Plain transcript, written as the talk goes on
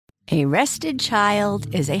A rested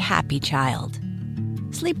child is a happy child.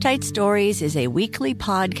 Sleep Tight Stories is a weekly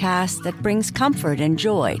podcast that brings comfort and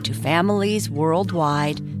joy to families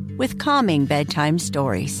worldwide with calming bedtime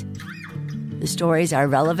stories. The stories are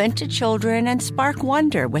relevant to children and spark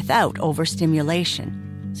wonder without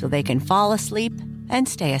overstimulation, so they can fall asleep and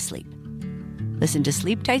stay asleep. Listen to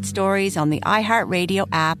Sleep Tight Stories on the iHeartRadio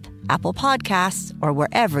app, Apple Podcasts, or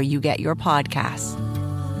wherever you get your podcasts.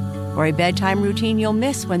 For a bedtime routine you'll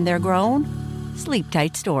miss when they're grown, Sleep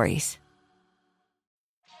Tight Stories.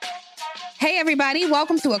 Hey, everybody.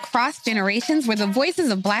 Welcome to Across Generations, where the voices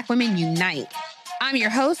of Black women unite. I'm your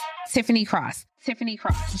host, Tiffany Cross.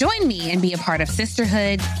 Join me and be a part of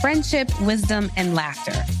sisterhood, friendship, wisdom, and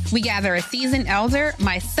laughter. We gather a seasoned elder,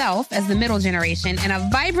 myself as the middle generation, and a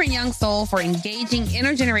vibrant young soul for engaging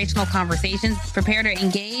intergenerational conversations. Prepare to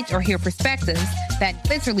engage or hear perspectives that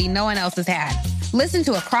literally no one else has had. Listen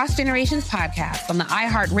to Across Generations podcast on the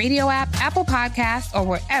iHeartRadio app, Apple Podcasts, or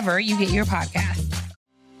wherever you get your podcasts.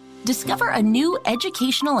 Discover a new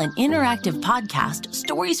educational and interactive podcast,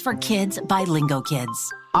 Stories for Kids by Lingo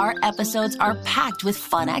Kids. Our episodes are packed with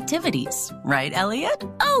fun activities. Right, Elliot?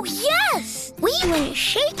 Oh, yes! We went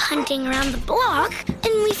shape hunting around the block,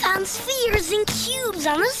 and we found spheres and cubes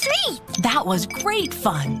on the street. That was great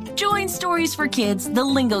fun. Join Stories for Kids, the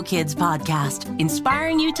Lingo Kids podcast,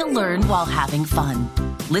 inspiring you to learn while having fun.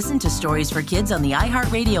 Listen to Stories for Kids on the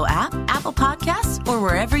iHeartRadio app, Apple Podcasts, or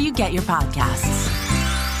wherever you get your podcasts.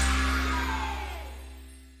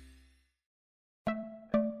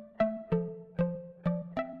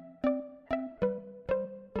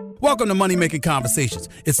 Welcome to Money Making Conversations.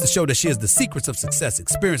 It's the show that shares the secrets of success,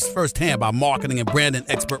 experienced firsthand by marketing and branding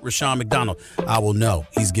expert Rushion McDonald. I will know.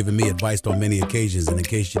 He's given me advice on many occasions, and in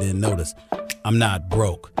case you didn't notice, I'm not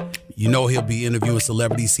broke. You know he'll be interviewing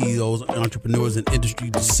celebrity CEOs, entrepreneurs, and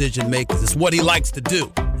industry decision makers. It's what he likes to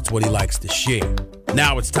do. It's what he likes to share.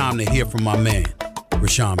 Now it's time to hear from my man,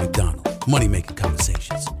 Rushion McDonald. Money Making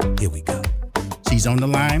Conversations. Here we go. She's on the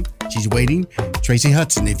line. She's waiting. Tracy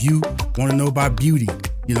Hudson, if you want to know about beauty,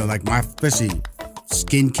 you know, like my especially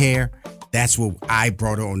skincare, that's what I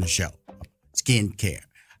brought her on the show. Skincare.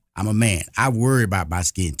 I'm a man. I worry about my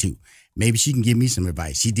skin too. Maybe she can give me some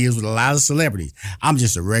advice. She deals with a lot of celebrities. I'm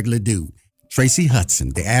just a regular dude. Tracy Hudson,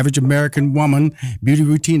 the average American woman beauty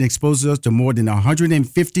routine exposes us to more than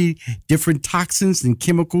 150 different toxins and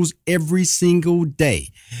chemicals every single day.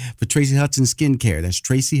 For Tracy Hudson Skincare, that's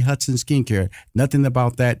Tracy Hudson Skincare, nothing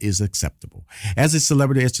about that is acceptable. As a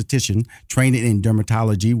celebrity esthetician, trained in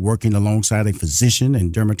dermatology, working alongside a physician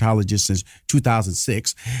and dermatologist since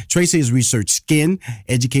 2006, Tracy has researched skin,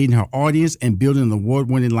 educating her audience, and building an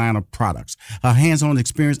award-winning line of products. Her hands-on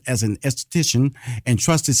experience as an esthetician and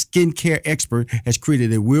trusted skincare expert has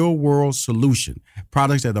created a real-world solution.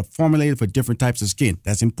 Products that are formulated for different types of skin.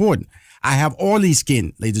 That's important. I have oily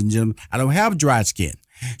skin, ladies and gentlemen. I don't have dry skin.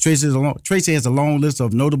 Tracy has a long list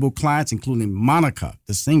of notable clients, including Monica,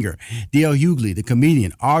 the singer, D.L. Hughley, the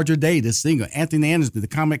comedian, Audra Day, the singer, Anthony Anderson, the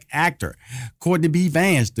comic actor, Courtney B.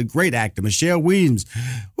 Vance, the great actor, Michelle Williams,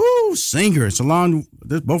 singer,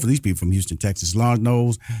 both of these people from Houston, Texas, Solange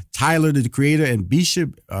Knowles, Tyler, the creator, and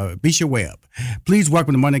Bisha Webb. Please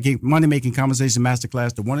welcome to Money Making Conversation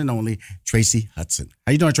Masterclass, the one and only Tracy Hudson.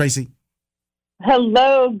 How you doing, Tracy?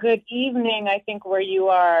 Hello, good evening, I think, where you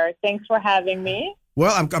are. Thanks for having me.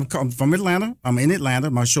 Well, I'm from Atlanta. I'm in Atlanta.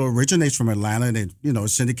 My show originates from Atlanta, and it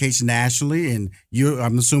syndicates nationally. And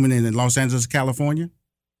I'm assuming in Los Angeles, California.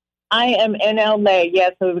 I am in LA.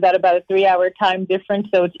 Yes, so we've got about a 3-hour time difference.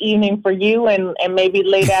 So it's evening for you, and maybe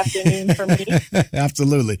late afternoon for me.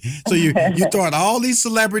 Absolutely. So you throw out all these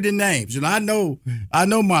celebrity names. I know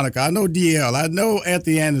Monica. I know DL. I know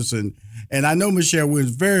Anthony Anderson, and I know Michelle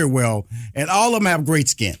Williams very well. And all of them have great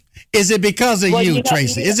skin. Is it because of you,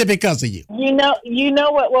 Tracy? Is it because of you? You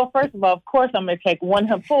know what? Well, first of all, of course, I'm going to take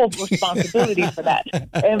full responsibility for that.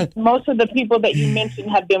 And most of the people that you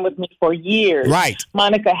mentioned have been with me for years. Right.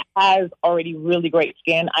 Monica has already really great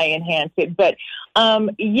skin. I enhance it. But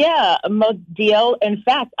DL, in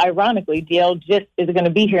fact, ironically, DL just is going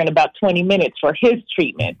to be here in about 20 minutes for his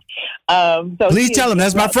treatment. So please tell him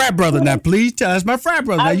that's my frat brother. Now, please tell that's my frat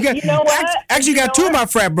brother. Now, you know what? Actually, you got two of my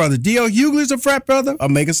frat brothers. D.L. Hughley's a frat brother,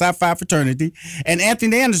 Omega Psi Phi fraternity, and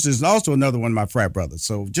Anthony Anderson is also another one of my frat brothers.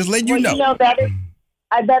 So just letting you know. That is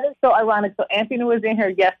so ironic. So Anthony was in here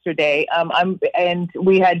yesterday, and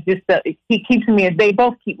we had just he keeps me. They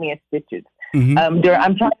both keep me in stitches. Mm-hmm. I'm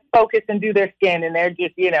trying to focus and do their skin, and they're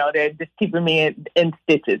just keeping me in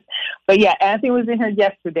stitches. But yeah, Anthony was in here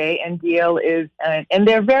yesterday, and DL is, and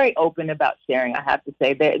they're very open about sharing. I have to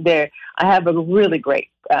say, I have a really great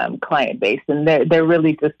client base, and they're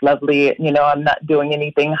really just lovely. I'm not doing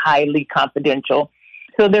anything highly confidential.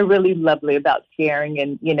 So they're really lovely about sharing,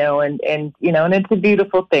 and it's a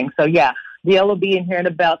beautiful thing. So yeah, DL will be in here in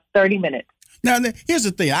about 30 minutes. Now, here's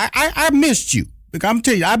the thing. I missed you. Look, I'm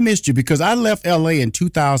telling you, I missed you because I left LA in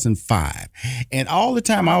 2005. And all the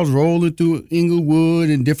time I was rolling through Inglewood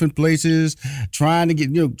and different places trying to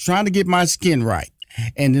get my skin right.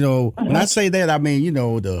 And, when I say that, I mean,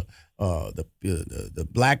 the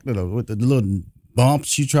black, with the little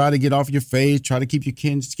bumps you try to get off your face, try to keep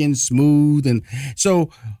your skin smooth. And so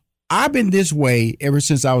I've been this way ever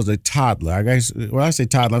since I was a toddler. I guess when I say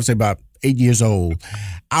toddler, I say about 8 years old.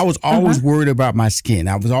 I was always worried about my skin.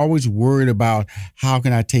 I was always worried about how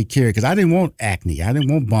can I take care of it, because I didn't want acne. I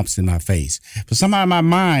didn't want bumps in my face. But somehow in my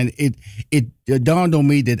mind, it dawned on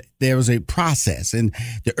me that there was a process. And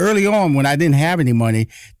early on, when I didn't have any money,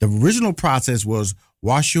 the original process was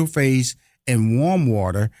wash your face in warm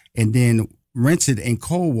water and then rinse it in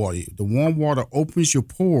cold water. The warm water opens your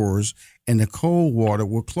pores, and the cold water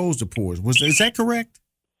will close the pores. Is that correct?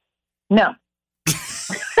 No.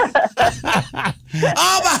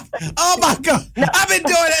 Oh my God! No. I've been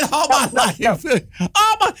doing that all my life.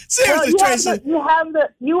 Seriously, Tracy. You have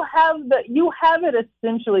it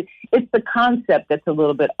essentially. It's the concept that's a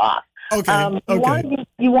little bit off. Okay.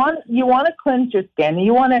 You want to cleanse your skin.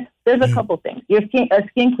 There's a couple things.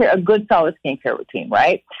 A good solid skincare routine,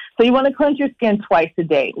 right? So you want to cleanse your skin twice a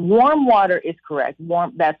day. Warm water is correct.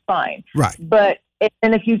 That's fine. Right.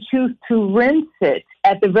 And if you choose to rinse it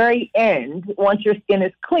at the very end, once your skin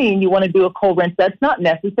is clean, you want to do a cold rinse. That's not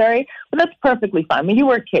necessary, but that's perfectly fine. I mean, you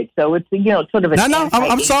were a kid, so it's sort of a... No,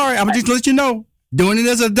 I'm sorry. I'm just let you know. Doing it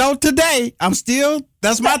as an adult today,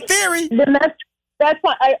 that's my theory. Then that's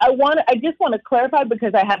why I just want to clarify,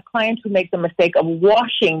 because I have clients who make the mistake of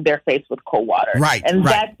washing their face with cold water. Right. And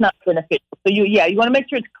that's not beneficial. So you want to make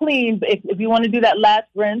sure it's clean. But if you want to do that last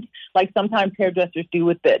rinse, like sometimes hairdressers do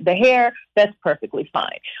with the hair, that's perfectly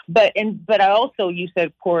fine. But I also, you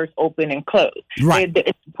said pores open and close. Right.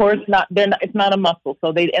 Pores it's not a muscle.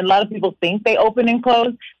 So a lot of people think they open and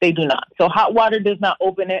close. They do not. So hot water does not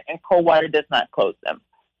open it, and cold water does not close them.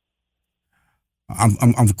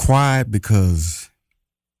 I'm quiet because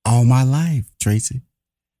all my life, Tracy,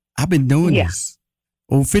 I've been doing this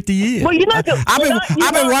over 50 years. Well,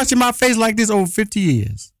 I've been washing my face like this over 50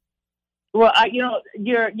 years. Well, your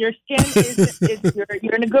skin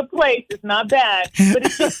you're in a good place. It's not bad, but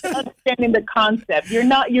it's just understanding the concept.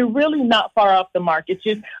 You're really not far off the mark. It's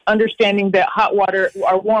just understanding that hot water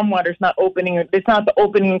or warm water is not opening. It's not the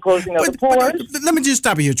opening and closing of the pores. Let me just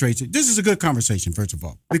stop you here, Tracy. This is a good conversation, first of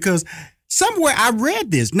all, because somewhere I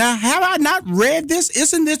read this. Now, have I not read this?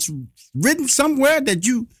 Isn't this written somewhere that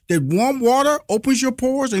warm water opens your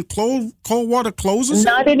pores and cold water closes?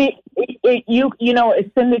 Not any.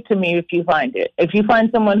 Send it to me if you find it. If you find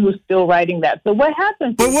someone who's still writing that. So what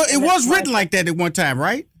happens? But it was written like that at one time,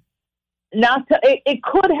 right? It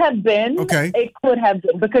could have been. Okay. It could have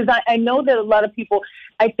been, because I know that a lot of people,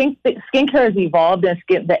 I think that skincare has evolved, and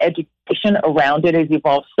the education around it has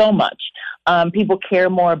evolved so much. People care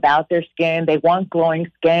more about their skin. They want glowing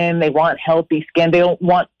skin. They want healthy skin. Women don't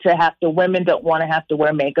want to have to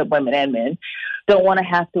wear makeup, women and men don't want to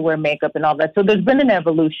have to wear makeup and all that. So there's been an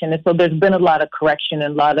evolution. And so there's been a lot of correction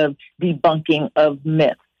and a lot of debunking of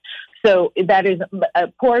myths. So that is,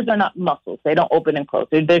 pores are not muscles. They don't open and close.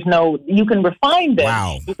 You can refine them.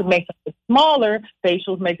 Wow. You can make them look smaller.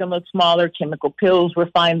 Facials make them look smaller. Chemical pills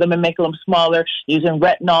refine them and make them smaller. Using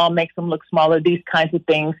retinol makes them look smaller. These kinds of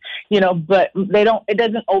things, but it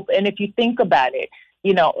doesn't open. And if you think about it,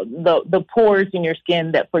 the pores in your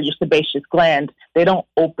skin that for your sebaceous glands, they don't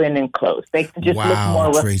open and close. They can just look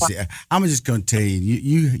more Tracy, I'm just going to tell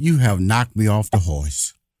you have knocked me off the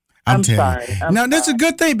horse. I'm sorry. Now, that's a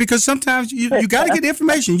good thing, because sometimes you got to get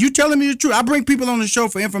information. You telling me the truth. I bring people on the show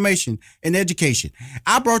for information and education.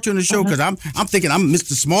 I brought you on the show because I'm thinking I'm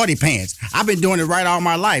Mr. Smarty Pants. I've been doing it right all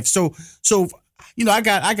my life. So I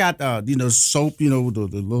got soap. The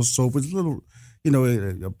little soap with little.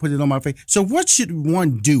 Put it on my face. So what should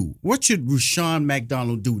one do? What should Rushion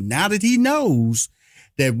McDonald do now that he knows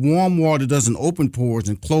that warm water doesn't open pores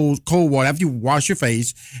and close cold water after you wash your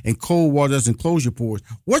face, and cold water doesn't close your pores?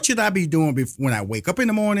 What should I be doing when I wake up in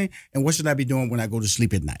the morning, and what should I be doing when I go to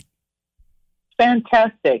sleep at night?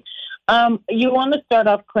 Fantastic. You want to start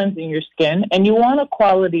off cleansing your skin, and you want a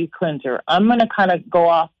quality cleanser. I'm going to kind of go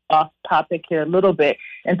off off topic here a little bit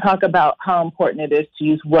and talk about how important it is to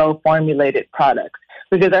use well-formulated products.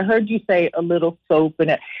 Because I heard you say a little soap in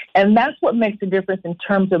it. And that's what makes a difference in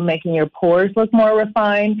terms of making your pores look more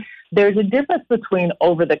refined. There's a difference between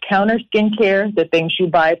over-the-counter skincare, the things you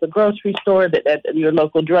buy at the grocery store, at your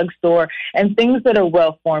local drugstore, and things that are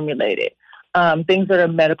well-formulated, things that are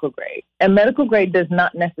medical grade. And medical grade does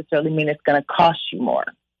not necessarily mean it's going to cost you more.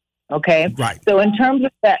 Okay. Right. So in terms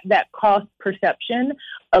of that cost perception,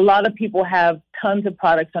 a lot of people have tons of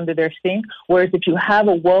products under their sink. Whereas if you have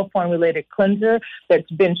a well-formulated cleanser that's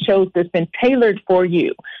been tailored for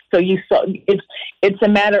you, so it's a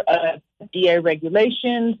matter of FDA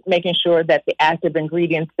regulations, making sure that the active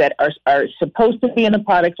ingredients that are supposed to be in the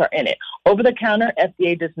products are in it. Over the counter,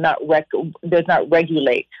 FDA does not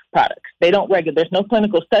regulate products. They don't regulate. There's no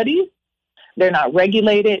clinical studies. They're not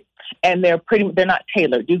regulated. And they're not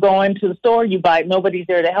tailored. You go into the store, you buy, nobody's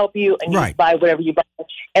there to help you, and you just buy whatever you buy.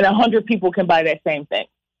 And 100 people can buy that same thing,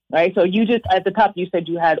 right? So you just, at the top, you said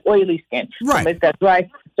you had oily skin. Right. Somebody's got dry.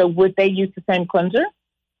 So would they use the same cleanser?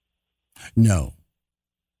 No.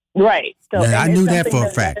 Right. So yeah, I knew that for a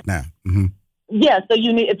fact now. Mm-hmm. Yeah, so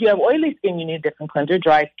if you have oily skin, you need a different cleanser.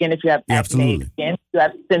 Dry skin, if you have acne skin, if you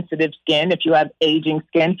have sensitive skin, if you have aging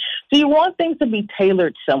skin. So you want things to be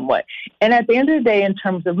tailored somewhat. And at the end of the day, in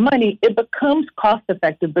terms of money, it becomes cost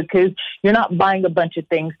effective because you're not buying a bunch of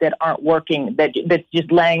things that aren't working, that's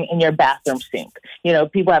just laying in your bathroom sink. You know,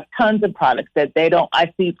 people have tons of products that they don't.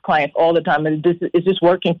 I see clients all the time, and is this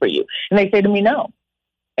working for you? And they say to me, no.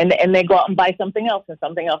 And they go out and buy something else and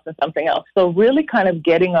something else and something else. So really kind of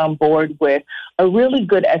getting on board with a really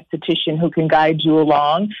good esthetician who can guide you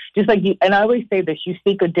along. Just like you, and I always say this, you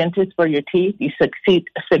seek a dentist for your teeth, you seek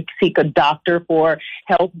a doctor for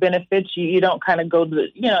health benefits. You don't kind of go to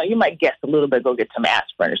you might guess a little bit, go get some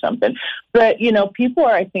aspirin or something. But, people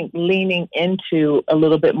are, I think, leaning into a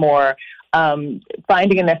little bit more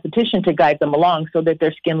finding an esthetician to guide them along so that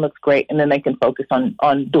their skin looks great and then they can focus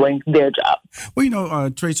on doing their job. Well,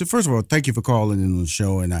 Tracy, first of all, thank you for calling in on the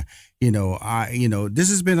show. And, this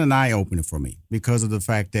has been an eye opener for me because of the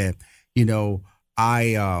fact that, I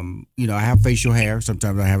have facial hair.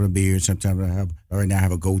 Sometimes I have a beard. Sometimes right now I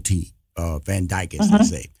have a goatee, Van Dyke, as they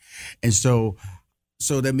say. And so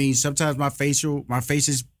that means sometimes my face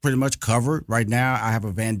is pretty much covered. Right now I have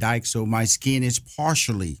a Van Dyke, so my skin is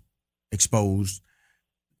partially exposed,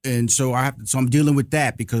 and so I'm dealing with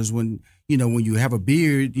that because when you have a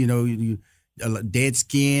beard, you dead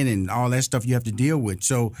skin and all that stuff you have to deal with.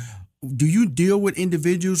 So, do you deal with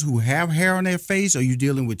individuals who have hair on their face? Or are you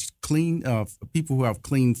dealing with clean people who have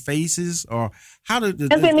clean faces, or how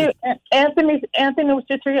did Anthony was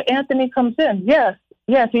just here? Anthony comes in. Yes,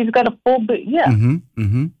 he's got a full beard. Yeah.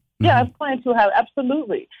 Yeah, I have clients who have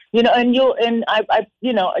absolutely, again,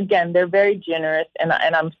 they're very generous and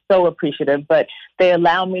I'm so appreciative, but they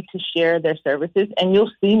allow me to share their services and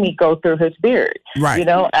you'll see me go through his beard. Right.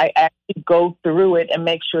 I actually go through it and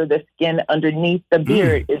make sure the skin underneath the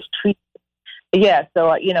beard is treated. Yeah, so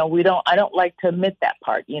I don't like to admit that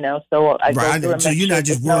part, So I go through and so you're not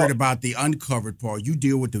just worried about the uncovered part. You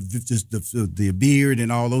deal with the beard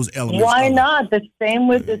and all those elements. Why not? The same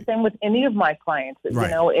with any of my clients.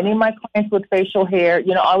 Right. Any of my clients with facial hair.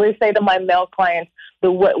 I always say to my male clients,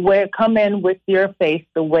 come in with your face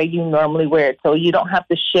the way you normally wear it, so you don't have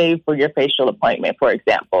to shave for your facial appointment. For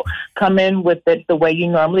example, come in with it the way you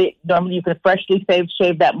normally you can freshly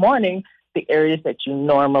shave that morning. The areas that you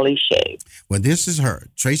normally shave. Well, this is her,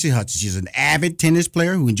 Tracy Hudson. She's an avid tennis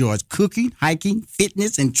player who enjoys cooking, hiking,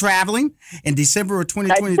 fitness, and traveling. In December of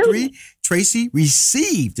 2023, Tracy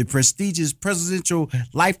received the prestigious Presidential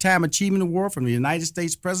Lifetime Achievement Award from the United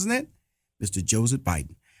States President, Mr. Joseph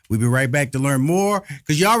Biden. We'll be right back to learn more,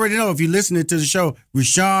 because you already know, if you're listening to the show,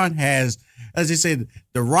 Rushion has, as they said,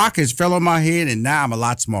 the rock has fell on my head, and now I'm a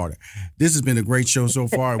lot smarter. This has been a great show so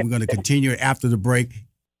far, and we're going to continue it after the break.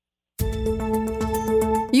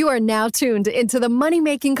 You are now tuned into the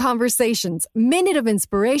Money-Making Conversations, Minute of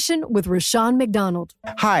Inspiration with Rushion McDonald.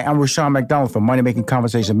 Hi, I'm Rushion McDonald from Money-Making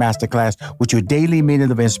Conversation Masterclass with your daily Minute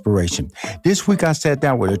of Inspiration. This week I sat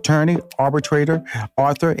down with attorney, arbitrator,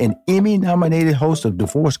 author, and Emmy-nominated host of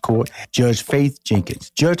Divorce Court, Judge Faith Jenkins.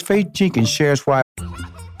 Judge Faith Jenkins shares why.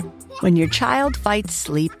 When your child fights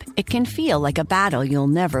sleep, it can feel like a battle you'll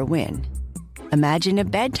never win. Imagine a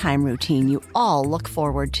bedtime routine you all look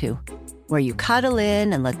forward to, where you cuddle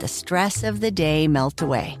in and let the stress of the day melt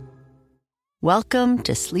away. Welcome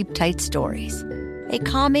to Sleep Tight Stories, a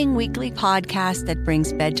calming weekly podcast that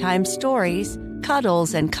brings bedtime stories,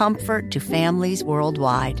 cuddles, and comfort to families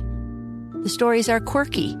worldwide. The stories are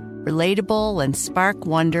quirky, relatable, and spark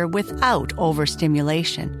wonder without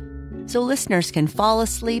overstimulation. so listeners can fall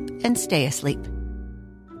asleep and stay asleep.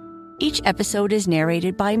 Each episode is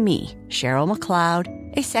narrated by me, Cheryl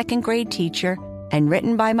McLeod, a second-grade teacher, and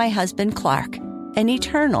written by my husband, Clark, an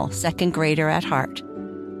eternal second grader at heart.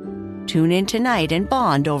 Tune in tonight and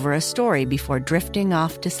bond over a story before drifting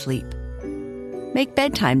off to sleep. Make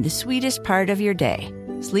bedtime the sweetest part of your day.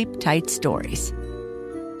 Sleep Tight Stories.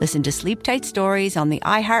 Listen to Sleep Tight Stories on the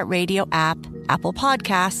iHeartRadio app, Apple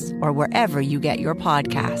Podcasts, or wherever you get your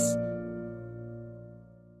podcasts.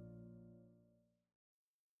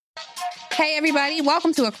 Hey, everybody.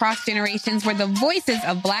 Welcome to Across Generations, where the voices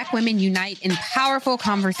of Black women unite in powerful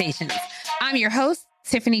conversations. I'm your host,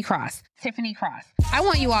 Tiffany Cross. I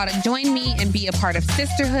want you all to join me and be a part of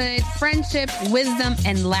sisterhood, friendship, wisdom,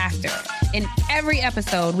 and laughter. In every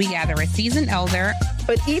episode, we gather a seasoned elder.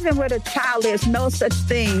 But even with a child, there's no such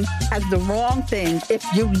thing as the wrong thing if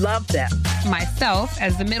you love them. Myself,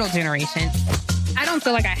 as the middle generation. I don't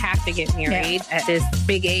feel like I have to get married at this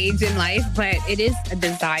big age in life, but it is a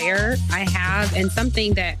desire I have and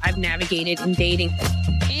something that I've navigated in dating.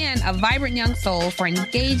 And a vibrant young soul for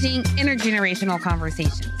engaging intergenerational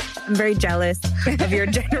conversations. I'm very jealous of your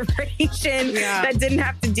generation that didn't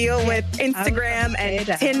have to deal with Instagram and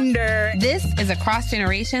Tinder. This is Across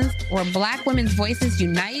Generations, where Black women's voices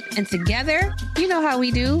unite, and together, you know how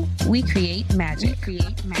we do, we create magic.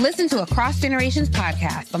 Listen to Across Generations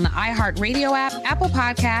podcast on the iHeartRadio app, Apple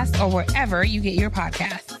Podcasts, or wherever you get your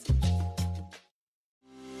podcasts.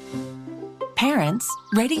 Parents,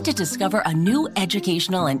 ready to discover a new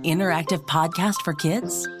educational and interactive podcast for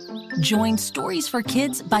kids? Join Stories for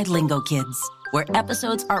Kids by Lingo Kids, where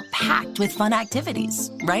episodes are packed with fun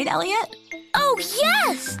activities. Right, Elliot? Oh,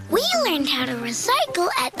 yes! We learned how to recycle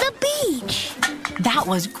at the beach. That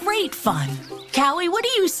was great fun. Callie, what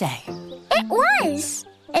do you say? It was.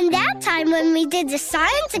 And that time when we did the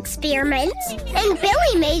science experiments and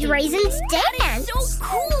Billy made raisins dance. So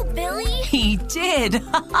cool, Billy. He did.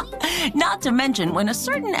 Not to mention when a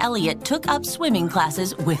certain Elliot took up swimming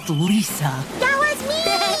classes with Lisa. That was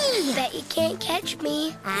me. Bet you can't catch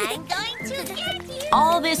me. I'm going to get you.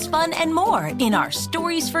 All this fun and more in our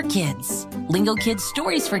Stories for Kids. Lingo Kids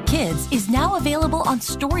Stories for Kids is now available on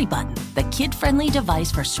Story Button, the kid-friendly device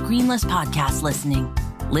for screenless podcast listening.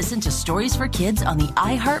 Listen to Stories for Kids on the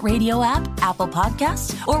iHeartRadio app, Apple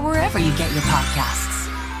Podcasts, or wherever you get your podcasts.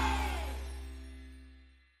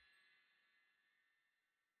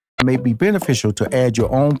 It may be beneficial to add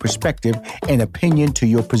your own perspective and opinion to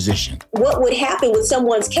your position. What would happen with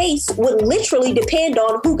someone's case would literally depend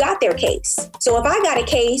on who got their case. So if I got a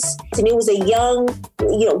case and it was a young,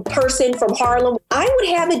 person from Harlem, I would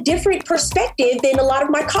have a different perspective than a lot of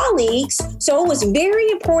my colleagues. So it was very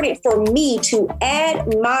important for me to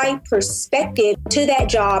add my perspective to that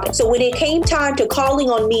job. So when it came time to calling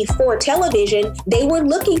on me for television, they were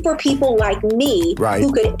looking for people like me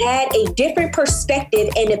who could add a different perspective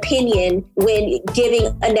and opinion when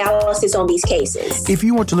giving analysis on these cases. If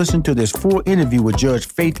you want to listen to this full interview with Judge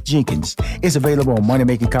Faith Jenkins, it's available on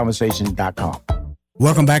moneymakingconversations.com.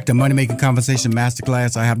 Welcome back to Money Making Conversation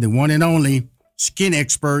Masterclass. I have the one and only skin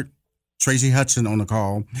expert, Tracy Hudson, on the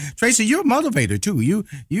call. Tracy, you're a motivator too.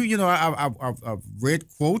 I've read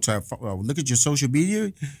quotes. I look at your social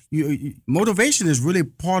media. Motivation is really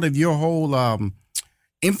part of your whole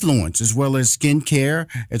influence, as well as skincare,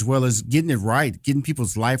 as well as getting it right, getting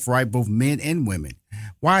people's life right, both men and women.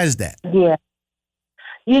 Why is that? Yeah.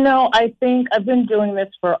 I think I've been doing this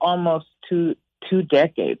for almost two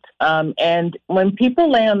decades. And when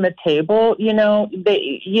people lay on the table,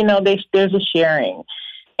 there's a sharing.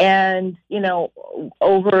 And,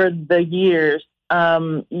 over the years,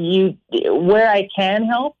 where I can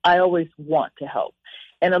help, I always want to help.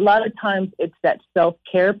 And a lot of times it's that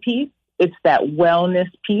self-care piece. It's that wellness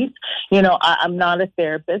piece. I'm not a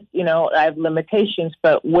therapist. I have limitations,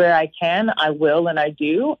 but where I can, I will, and I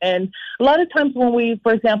do. And a lot of times when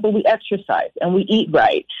for example, we exercise and we eat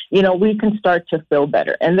right, we can start to feel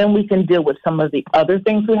better. And then we can deal with some of the other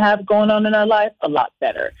things we have going on in our life a lot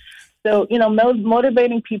better. So,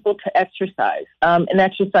 motivating people to exercise, and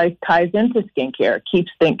exercise ties into skincare, keeps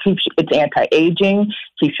it's anti-aging,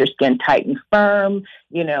 keeps your skin tight and firm,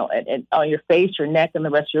 and on your face, your neck, and the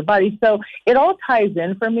rest of your body. So it all ties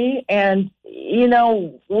in for me. And,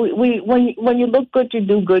 when you look good, you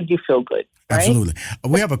do good, you feel good. Right? Absolutely.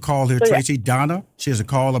 We have a call here, Tracy. Donna, she has a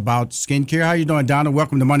call about skincare. How you doing, Donna?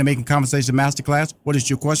 Welcome to Money Making Conversation Masterclass. What is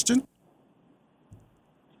your question?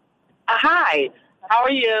 Hi. How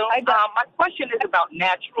are you? My question is about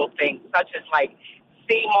natural things, such as like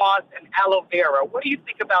sea moss and aloe vera. What do you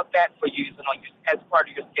think about that for using as part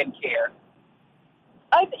of your skincare?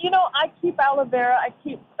 I keep aloe vera. I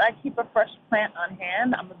keep a fresh plant on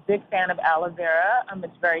hand. I'm a big fan of aloe vera.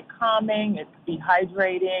 It's very calming. It's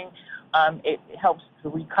dehydrating. It helps to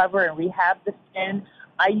recover and rehab the skin.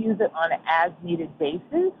 I use it on an as-needed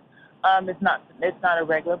basis. It's not a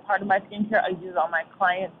regular part of my skincare. I use it on my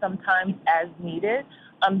clients sometimes as needed.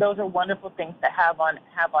 Those are wonderful things to have on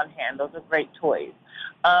hand. Those are great toys.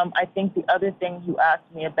 I think the other thing you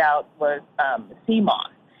asked me about was sea moss.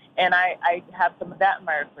 And I have some of that in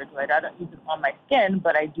my refrigerator. I don't use it on my skin,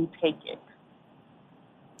 but I do take it.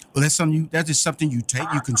 Well, that is something you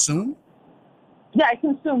take, you consume? Yeah, I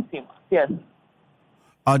consume sea moss, yes.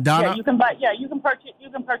 Donna? Yeah, you can purchase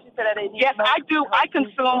it at any. Yes, I do. I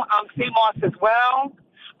consume sea moss as well,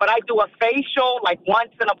 but I do a facial, like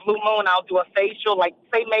once in a blue moon, I'll do a facial, like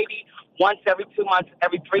say maybe once every 2 months,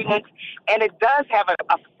 every 3 months. And it does have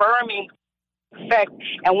a firming effect,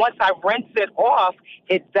 and once I rinse it off,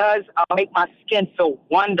 it does make my skin feel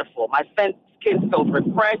wonderful. My skin feels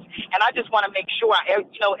refreshed, and I just want to make sure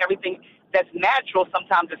everything that's natural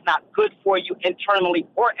sometimes it's not good for you internally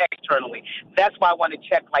or externally. That's why I want to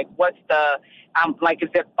check what's the is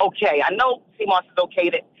it okay? I know sea moss is okay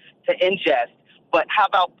to ingest, but how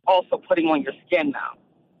about also putting on your skin now?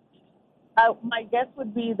 My guess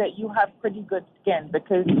would be that you have pretty good skin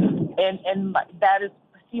because that is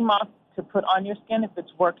sea moss to put on your skin. If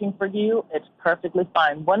it's working for you, it's perfectly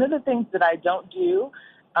fine. One of the things that I don't do,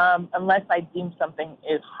 unless I deem something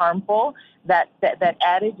is harmful, that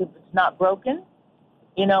adage, if it's not broken,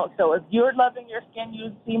 so if you're loving your skin,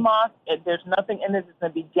 use sea moss. If there's nothing in it that's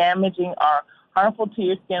going to be damaging or harmful to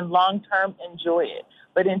your skin long term, enjoy it.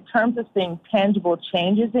 But in terms of seeing tangible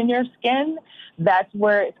changes in your skin, that's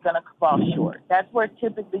where it's going to fall short. That's where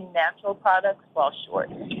typically natural products fall short.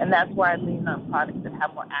 And that's where I lean on products that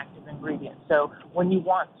have more active ingredients. So when you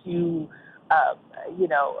want to,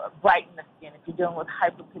 brighten the skin, if you're dealing with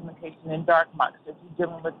hyperpigmentation and dark marks, if you're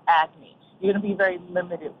dealing with acne, you're going to be very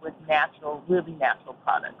limited with really natural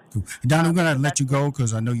products. Cool. Donna, I'm going to let you go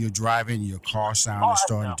because I know you're driving. Your car sound is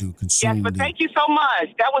starting to consume. Yes, but thank you so much.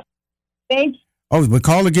 That was... Thank you. Oh, but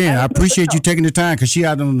call again. I appreciate you taking the time because she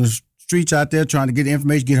out on the streets out there trying to get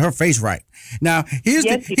information, get her face right. Now, here's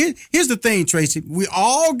the thing, Tracy. We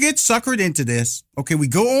all get suckered into this. Okay, we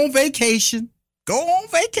go on vacation.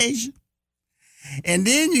 And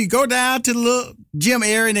then you go down to the little gym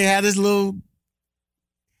area and they have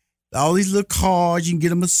all these little cars. You can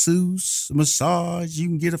get a massage, you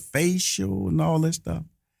can get a facial and all that stuff.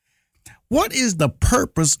 What is the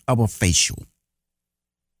purpose of a facial?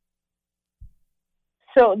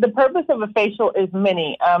 So the purpose of a facial is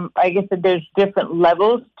many. I guess that there's different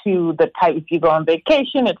levels to the type. If you go on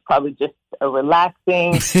vacation, it's probably just a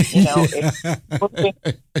relaxing, it's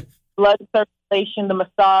blood circulation. The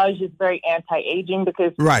massage is very anti-aging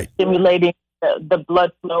because it's stimulating the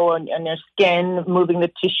blood flow on your skin, moving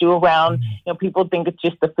the tissue around. People think it's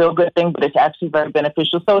just a feel-good thing, but it's actually very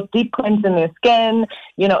beneficial. So it's deep cleansing the skin.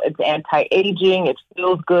 It's anti-aging. It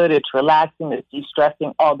feels good. It's relaxing. It's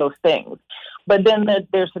de-stressing, all those things. But then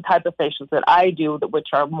there's the type of facials that I do, which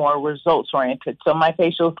are more results-oriented. So my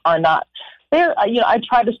facials are not there. I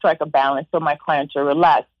try to strike a balance so my clients are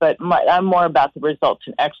relaxed, but I'm more about the results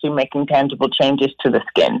and actually making tangible changes to the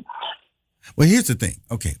skin. Well, here's the thing.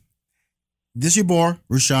 Okay. This is your boy,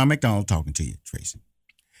 Rushion McDonald, talking to you, Tracy.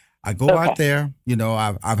 I go out there,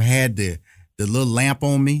 I've had the little lamp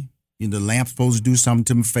on me. The lamp's supposed to do something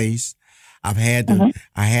to my face. I had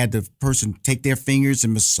the person take their fingers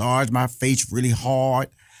and massage my face really hard.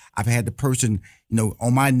 I've had the person,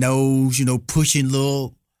 on my nose, pushing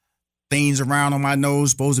little things around on my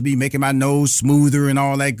nose, supposed to be making my nose smoother and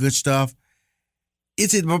all that good stuff.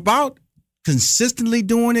 Is it about consistently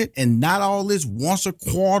doing it and not all this once a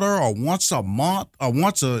quarter or once a month or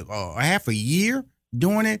once a half a year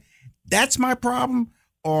doing it? That's my problem.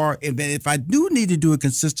 Or if I do need to do it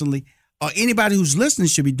consistently, or anybody who's listening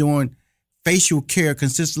should be doing facial care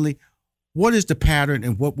consistently, what is the pattern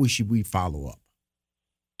and what should we follow up?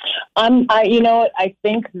 I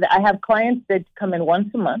think that I have clients that come in once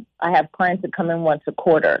a month. I have clients that come in once a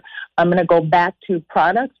quarter. I'm going to go back to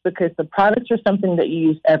products because the products are something that you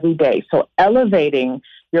use every day. So elevating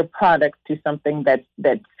your products to something that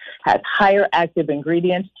has higher active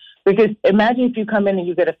ingredients. Because imagine if you come in and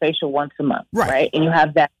you get a facial once a month, right? And you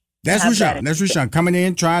have that. That's Rushion coming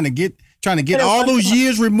in trying to get all those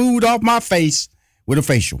years removed off my face with a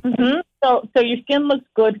facial. Mm-hmm. So your skin looks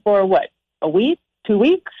good for what? A week? 2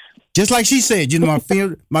 weeks? Just like she said,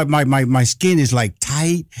 my skin is like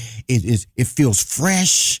tight. It feels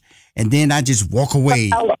fresh. and then I just walk away.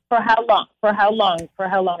 For how long? For how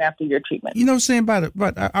long after your treatment? You know what I'm saying? But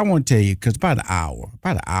I want to tell you, because about an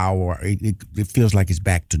hour, it feels like it's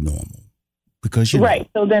back to normal. Because right.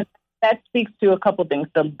 So then that speaks to a couple things.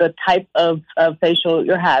 The type of facial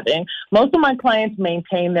you're having. Most of my clients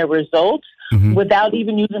maintain their results without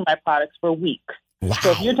even using my products for weeks. Wow.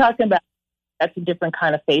 So if you're talking about, that's a different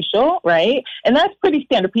kind of facial, right? And that's pretty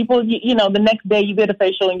standard. People, you know, the next day you get a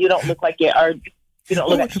facial and you don't look like you are. You don't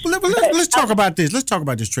look let's talk about this. Let's talk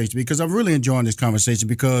about this, Tracy, because I'm really enjoying this conversation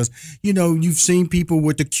because, you know, you've seen people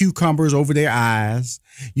with the cucumbers over their eyes.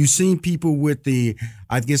 You've seen people with the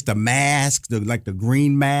mask, like the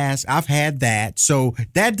green mask. I've had that. So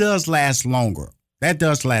that does last longer. But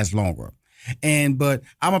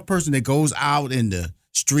I'm a person that goes out in the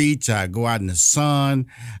streets. I go out in the sun.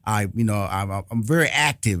 I'm very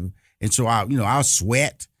active. And so I'll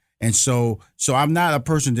sweat. And so I'm not a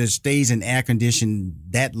person that stays in air conditioning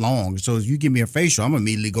that long. So if you give me a facial, I'm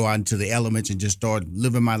immediately go out into the elements and just start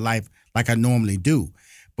living my life like I normally do.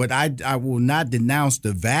 But I will not denounce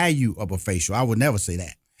the value of a facial. I would never say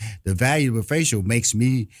that. The value of a facial makes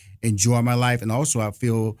me enjoy my life, and also I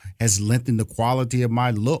feel has lengthened the quality of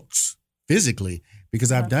my looks physically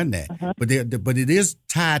because I've done that. But it is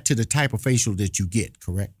tied to the type of facial that you get,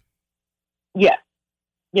 correct? Yeah.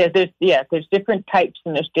 There's different types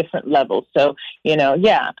and there's different levels. So,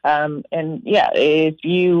 if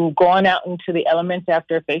you going out into the elements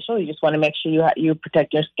after a facial, you just want to make sure you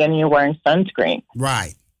protect your skin and you're wearing sunscreen.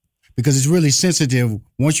 Right. Because it's really sensitive.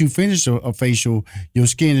 Once you finish a facial, your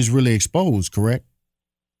skin is really exposed, correct?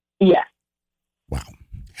 Yeah. Wow.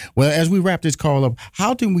 Well, as we wrap this call up,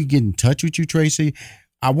 how can we get in touch with you, Tracy?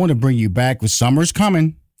 I want to bring you back with summer's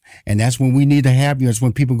coming. And that's when we need to have you. It's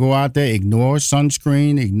when people go out there, ignore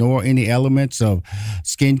sunscreen, ignore any elements of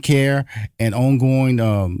skincare and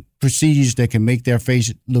ongoing procedures that can make their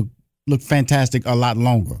face look fantastic a lot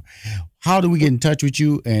longer. How do we get in touch with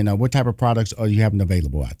you, and what type of products are you having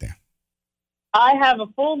available out there? I have a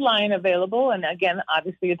full line available, and again,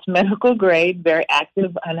 obviously it's medical grade, very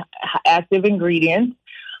active ingredients.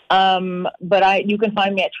 But you can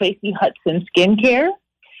find me at Tracy Hudson Skincare.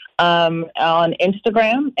 On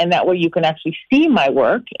Instagram, and that way you can actually see my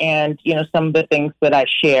work and, some of the things that I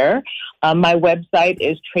share. My website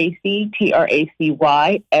is Tracy,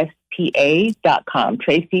 TracySPA.com,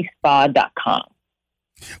 TracySpa.com.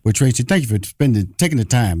 Well, Tracy, thank you for taking the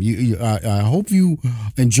time. I hope you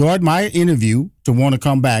enjoyed my interview to want to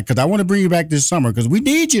come back, because I want to bring you back this summer because we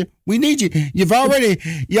need you. You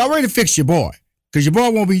already fixed your boy, because your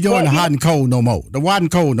boy won't be doing the hot and cold no more.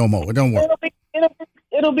 Don't worry.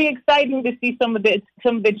 It'll be exciting to see some of the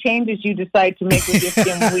changes you decide to make with your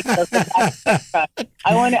skin when we go to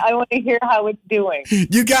I want to hear how it's doing.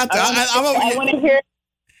 You got to. I want to hear.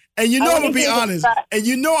 And I'm going to be honest.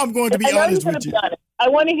 And I'm going to be honest with you. I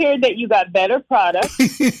want to hear that you got better products,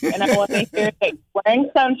 and I want to hear that you're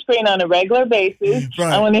wearing sunscreen on a regular basis.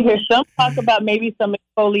 Right. I want to hear some talk about maybe some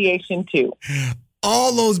exfoliation too.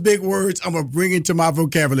 All those big words I'm going to bring into my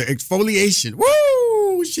vocabulary. Exfoliation.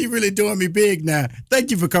 Woo! She really doing me big now.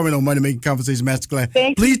 Thank you for coming on Money Making Conversation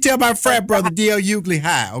Masterclass. Please tell my frat brother, D.L. Hughley,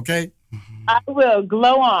 hi, okay? I will.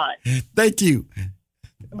 Glow on. Thank you.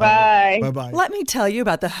 Bye. Bye-bye. Let me tell you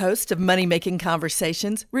about the host of Money Making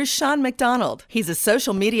Conversations, Rushion McDonald. He's a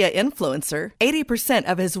social media influencer. 80%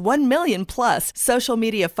 of his 1 million plus social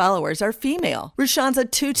media followers are female. Rushion's a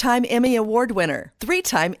 2-time Emmy Award winner,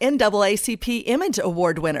 3-time NAACP Image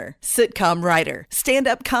Award winner, sitcom writer,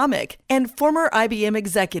 stand-up comic, and former IBM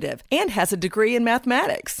executive, and has a degree in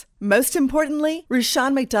mathematics. Most importantly,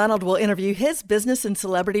 Rushion McDonald will interview his business and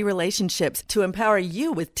celebrity relationships to empower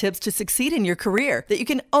you with tips to succeed in your career that you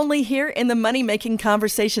can only hear in the Money Making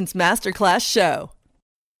Conversations Masterclass show.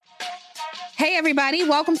 Hey, everybody.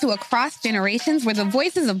 Welcome to Across Generations, where the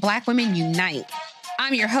voices of Black women unite.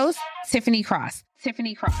 I'm your host, Tiffany Cross.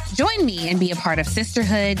 Join me and be a part of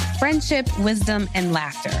sisterhood, friendship, wisdom, and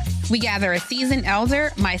laughter. We gather a seasoned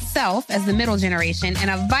elder, myself as the middle generation,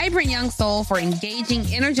 and a vibrant young soul for engaging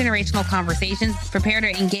intergenerational conversations. Prepare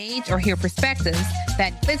to engage or hear perspectives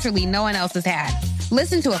that literally no one else has had.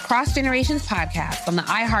 Listen to Across Generations podcast on the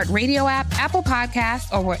iHeartRadio app, Apple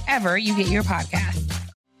Podcasts, or wherever you get your podcasts.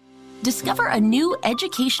 Discover a new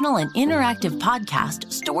educational and interactive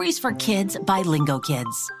podcast, Stories for Kids by Lingo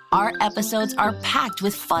Kids. Our episodes are packed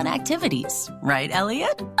with fun activities. Right,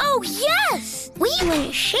 Elliot? Oh, yes! We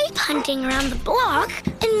went shape hunting around the block,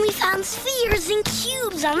 and we found spheres and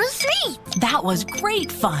cubes on the street. That was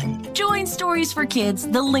great fun. Join Stories for Kids,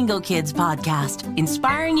 the Lingo Kids podcast,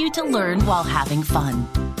 inspiring you to learn while having fun.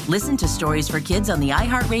 Listen to Stories for Kids on the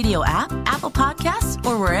iHeartRadio app, Apple Podcasts,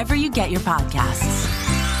 or wherever you get your podcasts.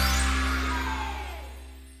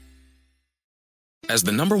 As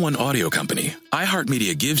the #1 audio company,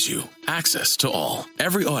 iHeartMedia gives you access to all.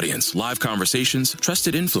 Every audience, live conversations,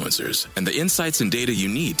 trusted influencers, and the insights and data you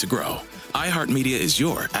need to grow. iHeartMedia is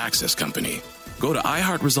your access company. Go to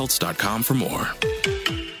iHeartResults.com for more.